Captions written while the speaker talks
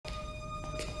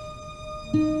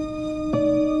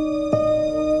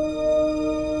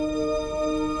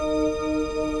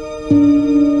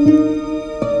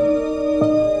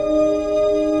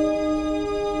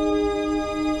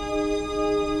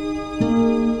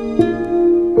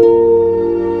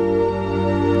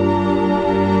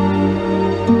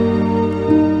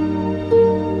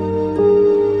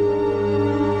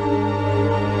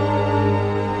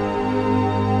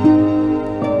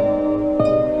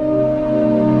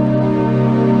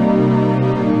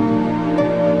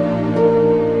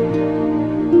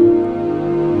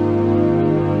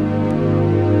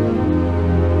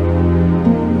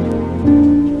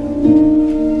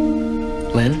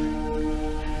Lynn?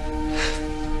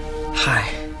 Hi.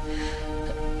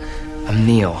 I'm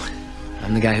Neil.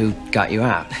 I'm the guy who got you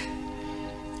out.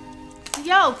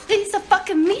 Yo, pleased to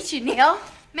fucking meet you, Neil.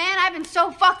 Man, I've been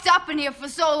so fucked up in here for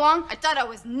so long, I thought I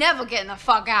was never getting the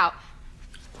fuck out.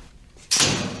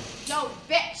 Yo,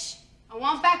 bitch. I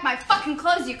want back my fucking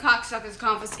clothes you cocksuckers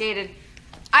confiscated.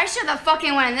 I should have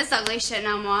fucking went in this ugly shit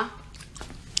no more.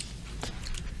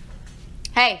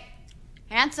 Hey,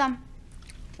 handsome.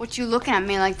 What you looking at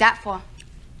me like that for?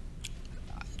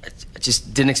 I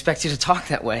just didn't expect you to talk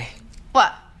that way.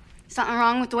 What? Something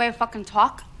wrong with the way I fucking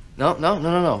talk? No.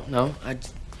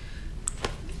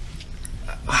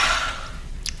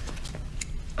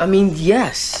 I mean,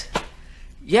 yes.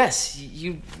 Yes,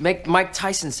 you make Mike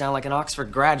Tyson sound like an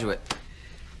Oxford graduate.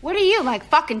 What are you, like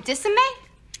fucking dissing me?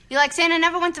 You like saying I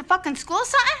never went to fucking school or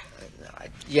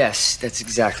something? Yes, that's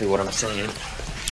exactly what I'm saying.